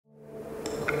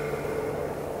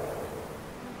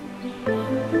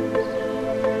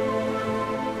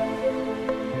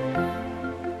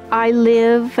I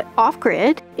live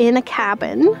off-grid in a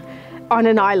cabin on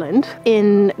an island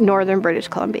in northern British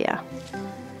Columbia.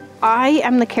 I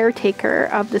am the caretaker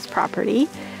of this property,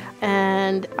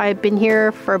 and I've been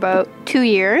here for about 2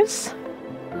 years.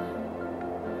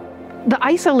 The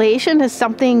isolation is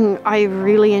something I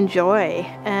really enjoy,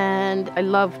 and I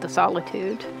love the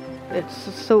solitude. It's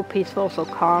so peaceful, so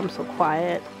calm, so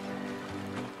quiet.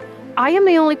 I am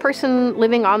the only person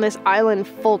living on this island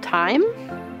full-time.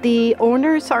 The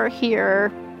owners are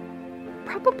here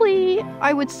probably,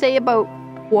 I would say, about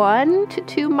 1 to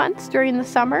 2 months during the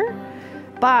summer.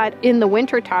 But in the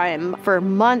wintertime, for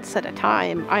months at a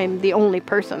time, I'm the only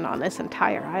person on this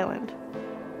entire island.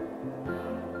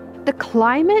 The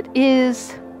climate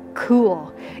is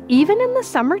cool. Even in the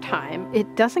summertime,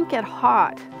 it doesn't get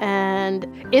hot. And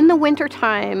in the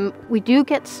wintertime, we do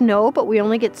get snow, but we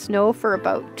only get snow for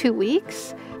about 2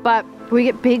 weeks. But we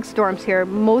get big storms here,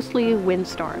 mostly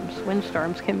windstorms.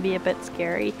 Windstorms can be a bit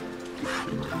scary.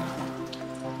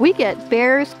 We get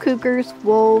bears, cougars,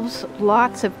 wolves,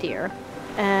 lots of deer,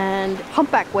 and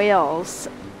humpback whales.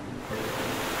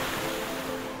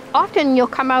 Often you'll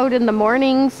come out in the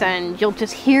mornings and you'll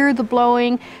just hear the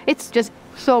blowing. It's just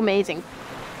so amazing.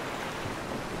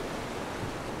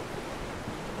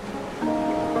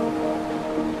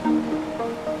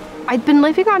 I'd been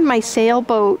living on my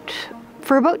sailboat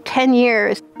for about 10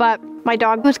 years, but my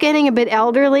dog was getting a bit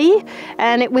elderly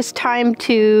and it was time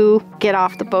to get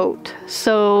off the boat.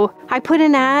 So I put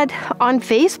an ad on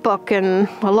Facebook and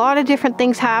a lot of different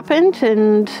things happened,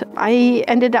 and I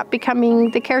ended up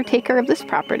becoming the caretaker of this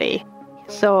property.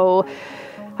 So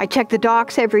I check the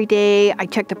docks every day, I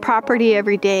check the property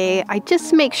every day. I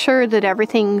just make sure that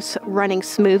everything's running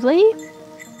smoothly.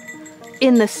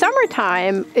 In the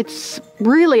summertime, it's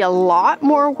really a lot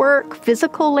more work,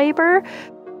 physical labor.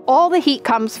 All the heat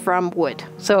comes from wood,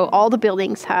 so all the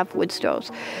buildings have wood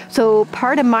stoves. So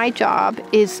part of my job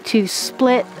is to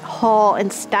split, haul,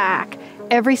 and stack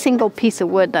every single piece of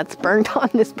wood that's burned on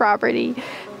this property,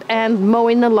 and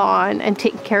mowing the lawn and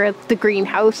taking care of the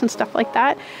greenhouse and stuff like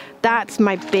that. That's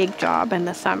my big job in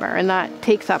the summer, and that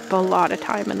takes up a lot of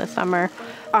time in the summer.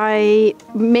 I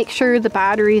make sure the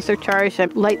batteries are charged. I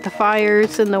light the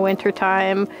fires in the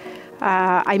wintertime.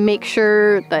 I make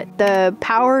sure that the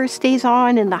power stays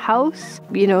on in the house.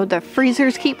 You know, the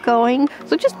freezers keep going.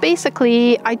 So just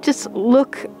basically, I just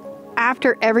look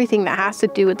after everything that has to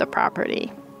do with the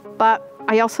property. But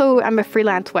I also am a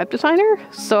freelance web designer,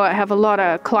 so I have a lot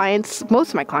of clients. Most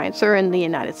of my clients are in the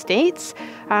United States,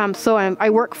 so I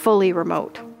work fully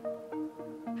remote.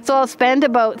 So I'll spend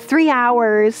about 3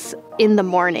 hours in the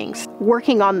mornings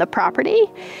working on the property,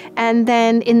 and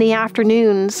then in the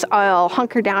afternoons I'll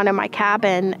hunker down in my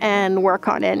cabin and work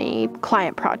on any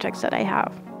client projects that I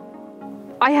have.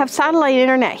 I have satellite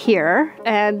internet here,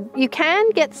 and you can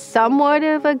get somewhat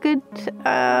of a good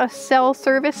cell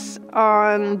service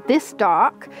on this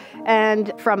dock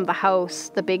and from the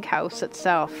house, the big house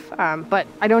itself. But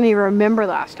I don't even remember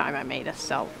the last time I made a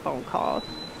cell phone call.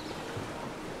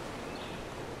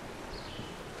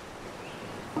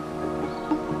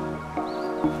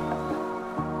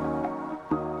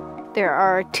 There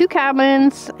are 2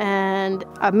 cabins and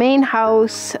a main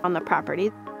house on the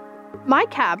property. My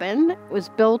cabin was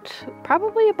built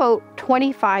probably about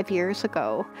 25 years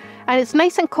ago, and it's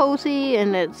nice and cozy,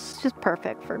 and it's just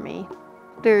perfect for me.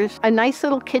 There's a nice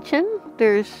little kitchen.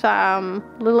 There's a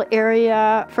little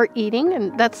area for eating,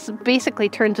 and that's basically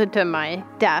turns into my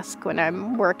desk when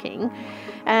I'm working.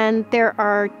 And there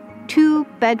are 2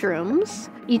 bedrooms.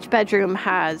 Each bedroom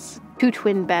has 2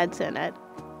 twin beds in it.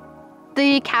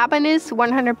 The cabin is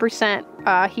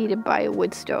 100% heated by a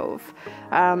wood stove.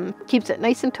 Keeps it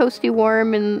nice and toasty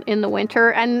warm in the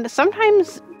winter. And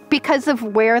sometimes, because of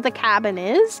where the cabin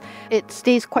is, it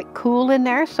stays quite cool in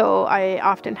there. So I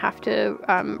often have to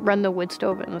run the wood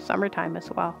stove in the summertime as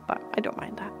well. But I don't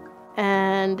mind that.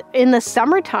 And in the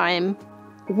summertime,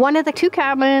 one of the 2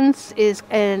 cabins is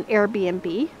an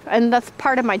Airbnb. And that's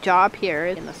part of my job here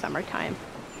in the summertime.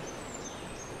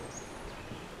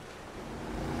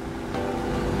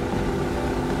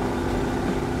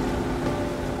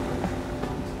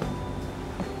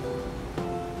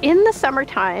 In the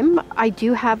summertime, I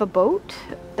do have a boat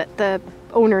that the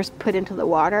owners put into the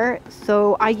water,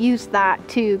 so I use that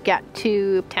to get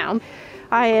to town.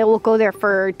 I will go there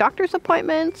for doctor's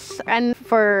appointments and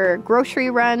for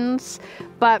grocery runs,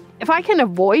 but if I can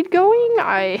avoid going,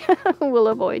 I will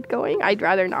avoid going. I'd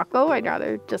rather not go. I'd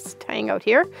rather just hang out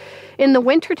here. In the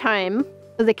wintertime,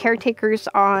 the caretakers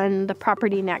on the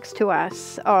property next to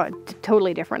us,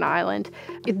 totally different island,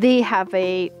 they have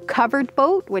a covered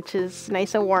boat, which is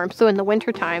nice and warm. So in the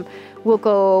wintertime, we'll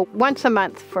go once a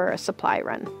month for a supply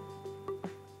run.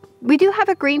 We do have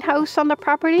a greenhouse on the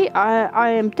property. I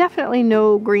am definitely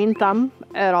no green thumb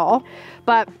at all,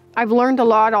 but I've learned a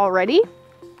lot already,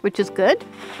 which is good.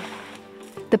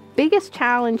 The biggest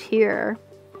challenge here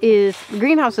is the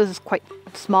greenhouse is quite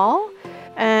small,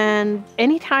 and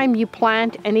anytime you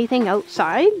plant anything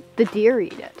outside, the deer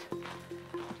eat it.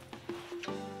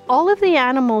 All of the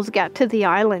animals get to the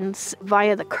islands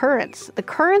via the currents. The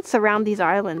currents around these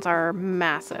islands are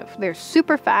massive. They're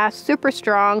super fast, super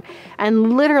strong,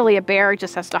 and literally a bear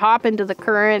just has to hop into the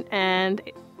current and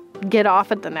get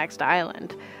off at the next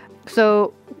island.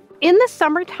 So in the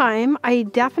summertime, I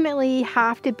definitely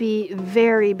have to be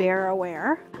very bear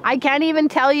aware. I can't even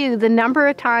tell you the number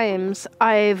of times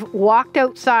I've walked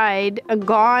outside,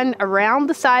 gone around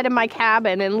the side of my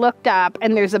cabin and looked up,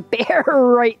 and there's a bear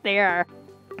right there.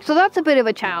 So that's a bit of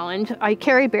a challenge. I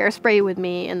carry bear spray with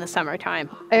me in the summertime,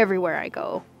 everywhere I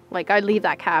go. Like I leave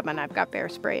that cabin, I've got bear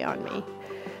spray on me.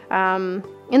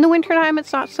 In the wintertime,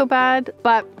 it's not so bad,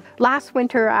 but last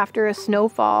winter after a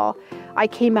snowfall, I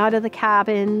came out of the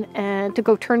cabin and to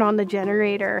go turn on the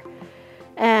generator.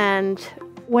 And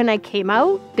when I came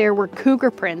out, there were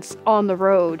cougar prints on the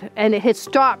road and it had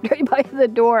stopped right by the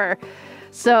door.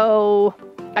 So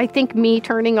I think me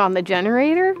turning on the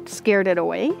generator scared it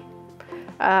away.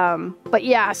 But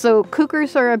yeah, so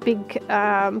cougars are a big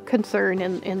concern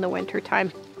in the winter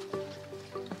time.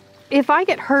 If I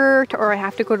get hurt or I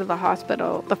have to go to the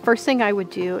hospital, the first thing I would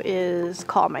do is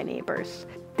call my neighbors.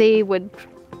 They would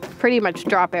pretty much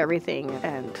drop everything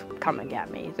and come and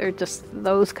get me. They're just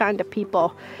those kind of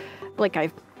people. Like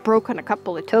I've broken a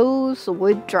couple of toes, the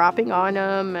wood dropping on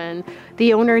them, and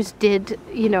the owners did,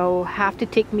 you know, have to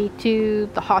take me to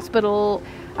the hospital,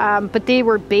 but they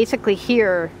were basically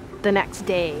here the next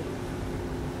day.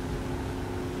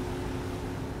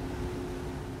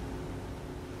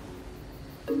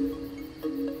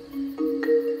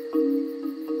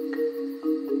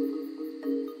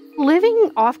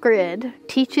 Living off-grid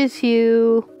teaches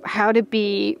you how to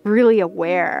be really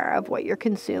aware of what you're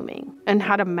consuming and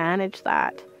how to manage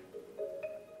that.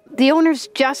 The owners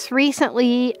just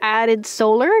recently added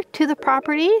solar to the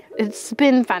property. It's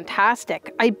been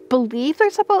fantastic. I believe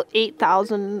there's about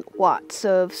 8,000 watts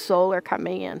of solar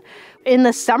coming in. In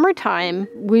the summertime,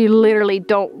 we literally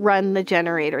don't run the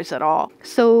generators at all.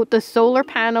 So the solar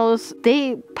panels,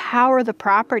 they power the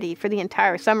property for the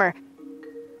entire summer.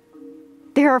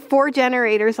 There are 4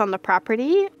 generators on the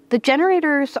property. The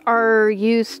generators are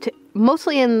used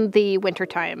mostly in the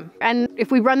wintertime. And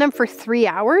if we run them for 3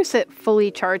 hours, it fully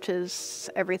charges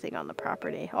everything on the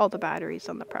property, all the batteries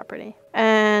on the property.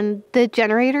 And the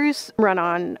generators run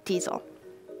on diesel.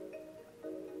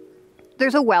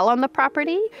 There's a well on the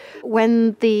property.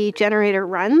 When the generator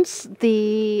runs,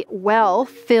 the well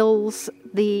fills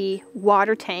the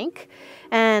water tank,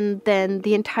 and then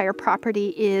the entire property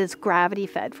is gravity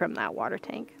fed from that water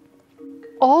tank.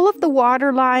 All of the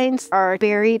water lines are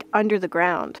buried under the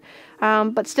ground,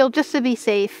 but still, just to be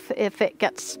safe, if it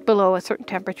gets below a certain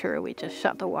temperature, we just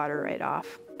shut the water right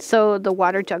off. So the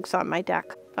water jug's on my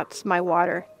deck. That's my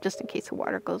water, just in case the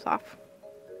water goes off.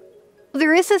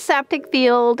 There is a septic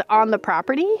field on the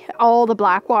property. All the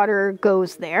black water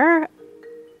goes there.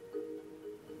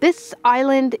 This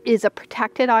island is a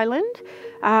protected island.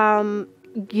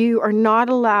 You are not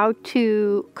allowed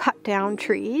to cut down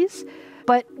trees,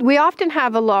 but we often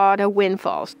have a lot of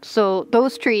windfalls. So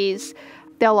those trees,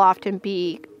 they'll often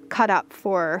be cut up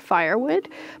for firewood,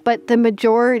 but the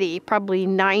majority, probably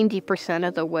 90%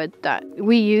 of the wood that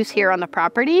we use here on the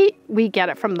property, we get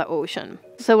it from the ocean.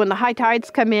 So when the high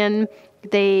tides come in,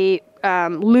 they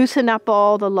loosen up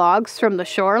all the logs from the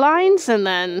shorelines and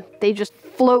then they just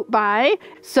float by.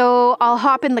 So I'll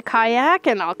hop in the kayak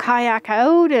and I'll kayak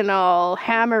out and I'll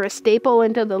hammer a staple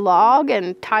into the log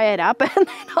and tie it up and then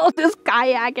I'll just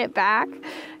kayak it back.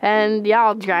 And yeah,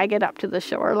 I'll drag it up to the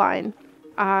shoreline.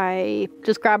 I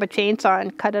just grab a chainsaw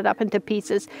and cut it up into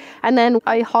pieces. And then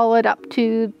I haul it up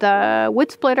to the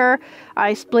wood splitter.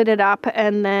 I split it up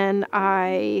and then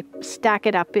I stack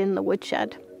it up in the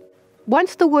woodshed.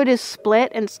 Once the wood is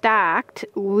split and stacked,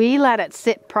 we let it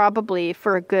sit probably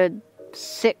for a good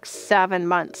 6-7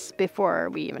 months before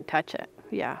we even touch it.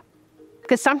 Yeah.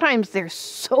 Because sometimes they're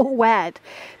so wet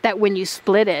that when you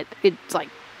split it, it's like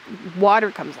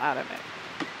water comes out of it.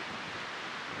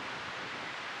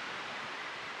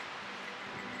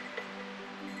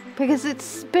 Because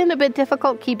it's been a bit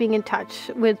difficult keeping in touch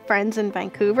with friends in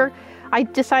Vancouver, I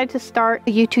decided to start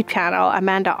a YouTube channel,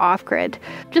 Amanda Off-Grid,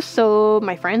 just so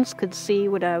my friends could see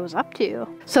what I was up to.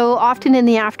 So often in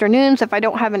the afternoons, if I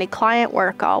don't have any client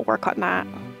work, I'll work on that.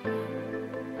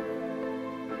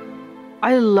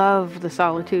 I love the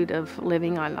solitude of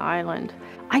living on the island.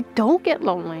 I don't get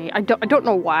lonely. I don't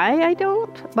know why I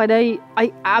don't, but I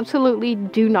absolutely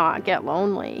do not get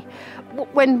lonely.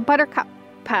 When Buttercup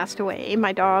passed away,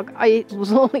 my dog, I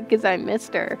was lonely because I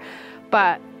missed her.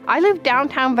 But I lived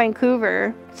downtown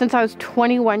Vancouver since I was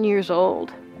 21 years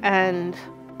old, and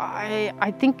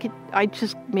I think I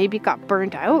just maybe got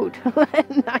burnt out.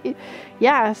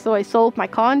 And so I sold my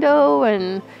condo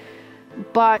and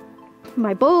bought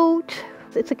my boat.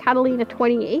 It's a Catalina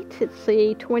 28. It's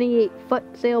a 28-foot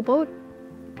sailboat.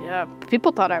 Yeah,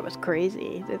 people thought I was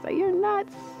crazy. They're like, "You're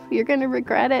nuts. You're going to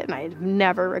regret it." And I've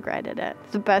never regretted it.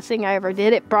 It's the best thing I ever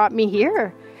did. It brought me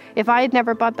here. If I had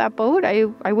never bought that boat, I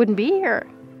wouldn't be here.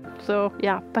 So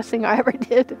yeah, best thing I ever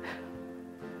did.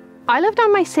 I lived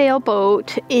on my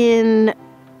sailboat in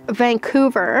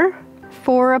Vancouver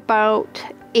for about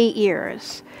 8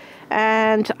 years.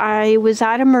 And I was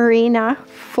at a marina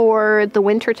for the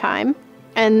winter time.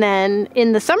 And then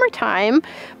in the summertime,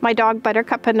 my dog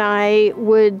Buttercup and I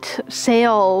would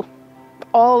sail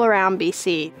all around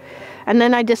BC. And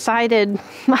then I decided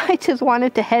I just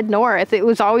wanted to head north. It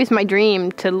was always my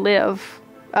dream to live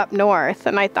up north.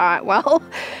 And I thought, well,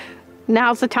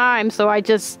 now's the time. So I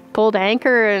just pulled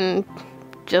anchor and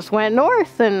just went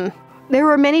north. And there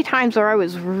were many times where I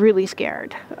was really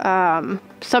scared.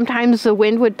 Sometimes the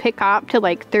wind would pick up to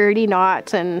like 30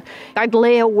 knots and I'd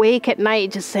lay awake at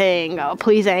night just saying, "Oh,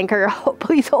 please anchor, oh,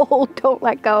 please hold, don't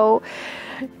let go."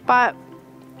 But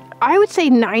I would say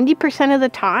 90% of the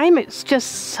time it's just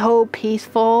so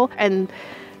peaceful, and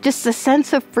just the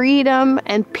sense of freedom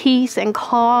and peace and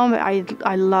calm.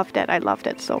 I loved it. I loved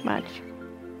it so much.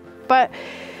 But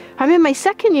I'm in my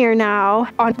second year now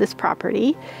on this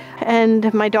property,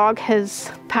 and my dog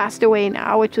has passed away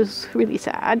now, which is really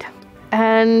sad.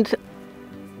 And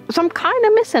so I'm kind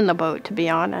of missing the boat, to be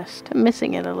honest. I'm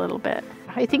missing it a little bit.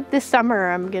 I think this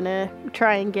summer I'm gonna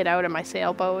try and get out of my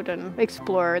sailboat and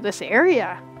explore this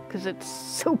area because it's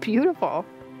so beautiful.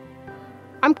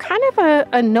 I'm kind of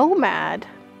a nomad,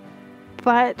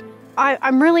 but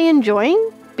I'm really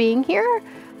enjoying being here.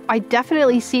 I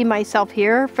definitely see myself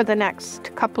here for the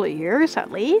next couple of years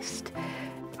at least.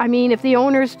 I mean, if the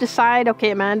owners decide, "Okay,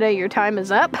 Amanda, your time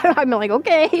is up," I'm like,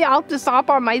 "Okay, I'll just hop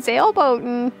on my sailboat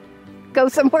and go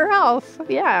somewhere else."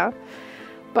 Yeah.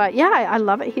 But yeah, I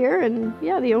love it here, and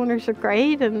yeah, the owners are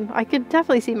great, and I could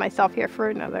definitely see myself here for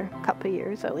another couple of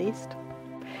years at least.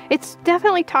 It's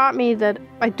definitely taught me that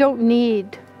I don't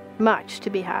need much to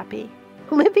be happy.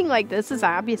 Living like this is the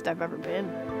happiest I've ever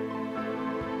been.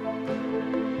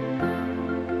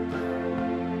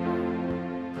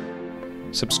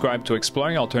 Subscribe to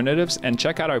Exploring Alternatives and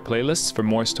check out our playlists for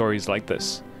more stories like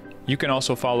this. You can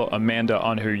also follow Amanda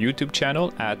on her YouTube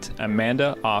channel at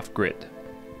Amanda Off Grid.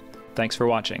 Thanks for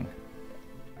watching.